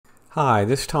Hi,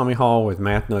 this is Tommy Hall with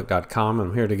MathNook.com.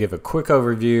 I'm here to give a quick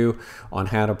overview on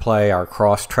how to play our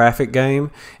cross-traffic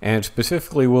game, and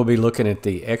specifically we'll be looking at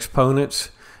the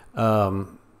Exponents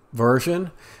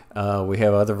version. We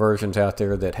have other versions out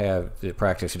there that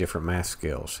practice different math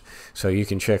skills, so you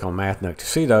can check on MathNook to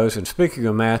see those. And speaking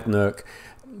of MathNook,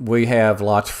 we have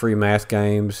lots of free math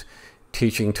games,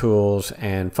 teaching tools,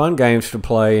 and fun games to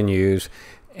play and use.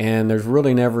 And there's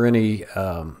really never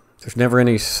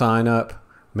any sign up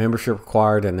membership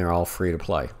required, and they're all free to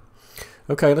play.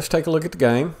 Okay, let's take a look at the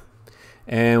game.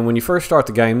 And when you first start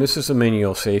the game, this is the menu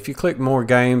you'll see. If you click more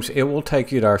games, it will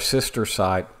take you to our sister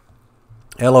site,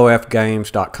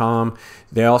 lofgames.com.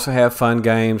 They also have fun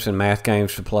games and math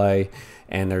games to play,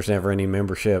 and there's never any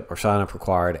membership or sign up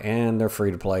required, and they're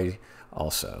free to play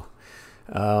also.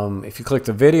 If you click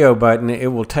the video button, it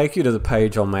will take you to the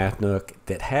page on MathNook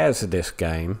that has this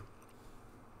game.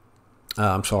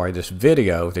 This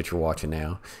video that you're watching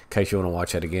now, in case you want to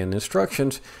watch that again. The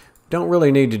instructions, don't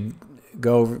really need to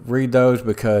go read those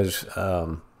because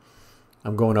I'm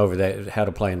going over that, how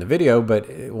to play in the video,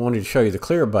 but I wanted to show you the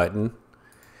clear button.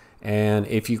 And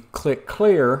if you click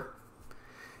clear,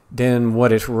 then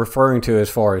what it's referring to as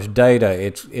far as data,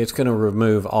 it's going to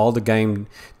remove all the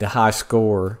high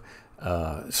score,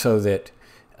 so that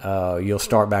you'll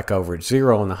start back over at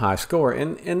 0 on the high score.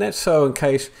 And that's so in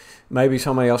case maybe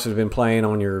somebody else has been playing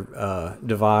on your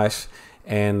device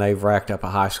and they've racked up a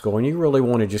high score, and you really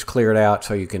want to just clear it out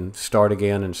so you can start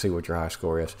again and see what your high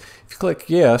score is. If you click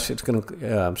yes, it's going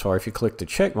to, if you click the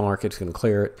check mark, it's going to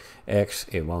clear it. X,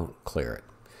 it won't clear it.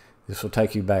 This will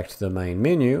take you back to the main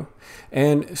menu.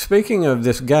 And speaking of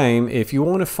this game, if you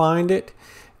want to find it,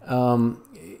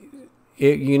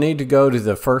 you need to go to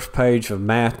the first page of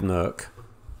MathNook,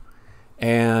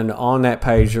 and on that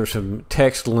page there's some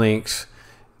text links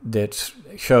that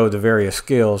show the various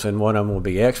skills, and one of them will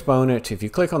be exponents. If you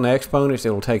click on the exponents,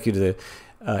 it will take you to the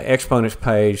exponents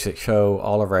page that show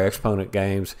all of our exponent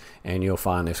games, and you'll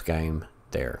find this game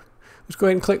there. Let's go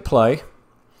ahead and click play.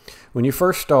 When you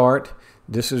first start,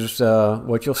 this is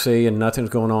what you'll see, and nothing's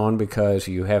going on because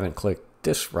you haven't clicked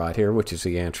this right here, which is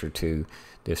the answer to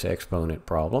this exponent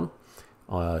problem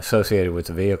associated with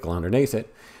the vehicle underneath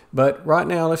it. But right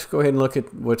now, let's go ahead and look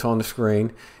at what's on the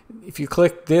screen. If you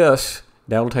click this,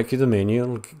 that'll take you to the menu.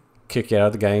 It'll kick you out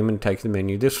of the game and take you to the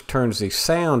menu. This turns the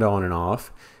sound on and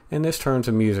off, and this turns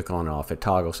the music on and off. It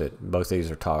toggles it. Both these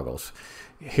are toggles.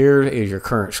 Here is your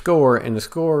current score, and the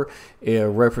score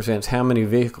represents how many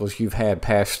vehicles you've had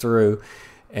pass through,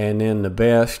 and then the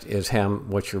best is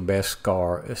what your best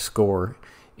score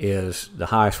is, the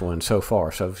highest one so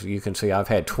far. So you can see I've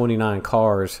had 29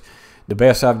 cars. The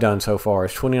best I've done so far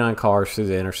is 29 cars through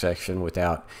the intersection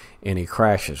without any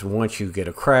crashes. Once you get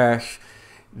a crash,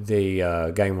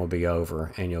 the game will be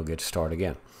over and you'll get to start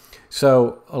again.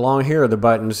 So along here are the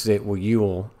buttons that you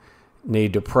will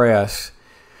need to press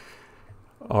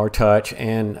or touch,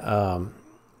 and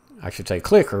I should say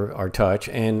click or touch,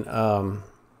 and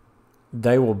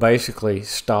they will basically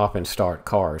stop and start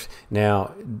cars.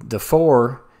 Now the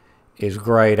 4 is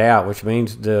grayed out, which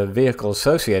means the vehicle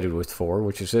associated with 4,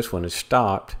 which is this one, is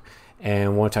stopped,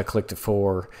 and once I click the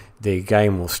 4, the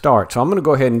game will start. So I'm going to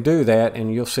go ahead and do that,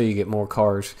 and you'll see you get more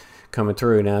cars coming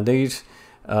through. Now these,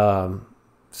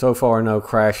 so far no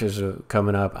crashes are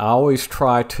coming up. I always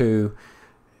try to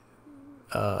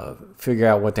figure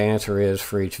out what the answer is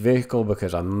for each vehicle,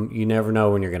 because you never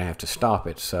know when you're going to have to stop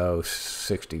it. So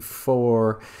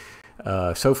 64,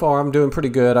 so far I'm doing pretty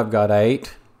good. I've got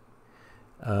 8.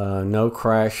 No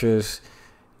crashes.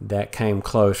 That came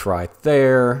close right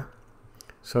there.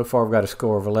 So far I've got a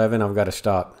score of 11. I've got to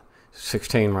stop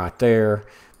 16 right there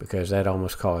because that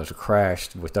almost caused a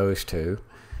crash with those two.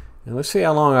 And let's see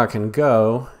how long I can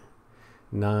go.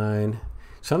 9.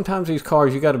 Sometimes these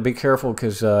cars, you got to be careful,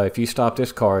 because if you stop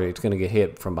this car, it's going to get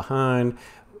hit from behind.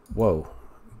 Whoa,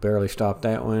 barely stopped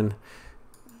that one.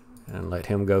 And let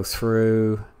him go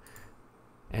through.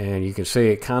 And you can see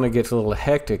it kind of gets a little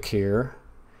hectic here.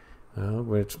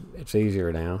 But it's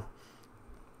easier now.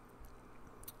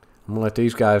 I'm going to let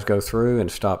these guys go through and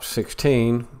stop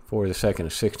 16 for the second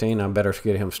of 16. I better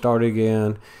get him started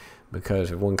again, because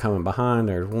there's one coming behind.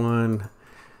 There's one.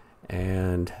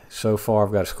 And so far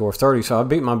I've got a score of 30. So I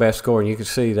beat my best score, and you can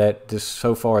see that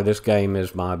so far this game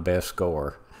is my best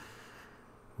score.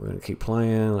 We're going to keep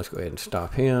playing. Let's go ahead and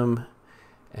stop him.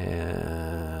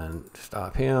 And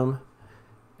stop him.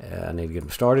 I need to get him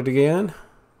started again.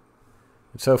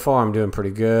 So far I'm doing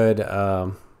pretty good.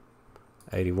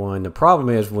 81. The problem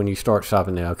is when you start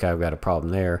stopping there, okay, I've got a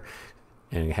problem there,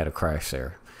 and you had a crash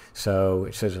there. So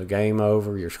it says a game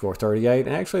over, your score 38,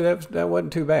 and actually that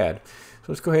wasn't too bad. So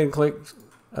let's go ahead and click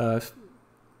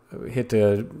hit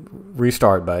the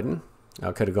restart button.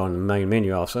 I could have gone to the main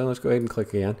menu also. Let's go ahead and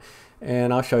click in,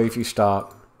 and I'll show you if you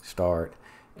stop, start,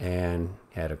 and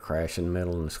had a crash in the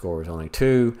middle, and the score was only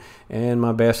 2. And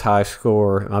my best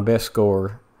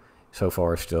score so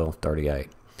far is still 38.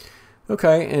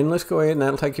 Okay, and let's go ahead, and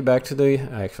that'll take you back to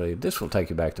actually this will take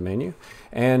you back to menu.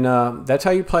 And that's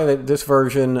how you play this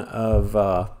version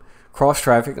of Cross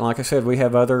Traffic. Like I said, we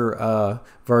have other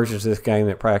versions of this game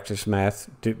that practice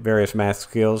various math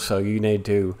skills, so you need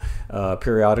to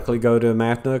periodically go to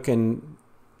Math and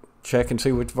check and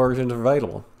see which versions are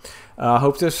available. I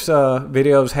hope this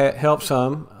video has helped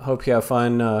some. Hope you have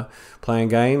fun playing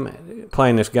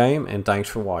this game, and thanks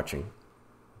for watching.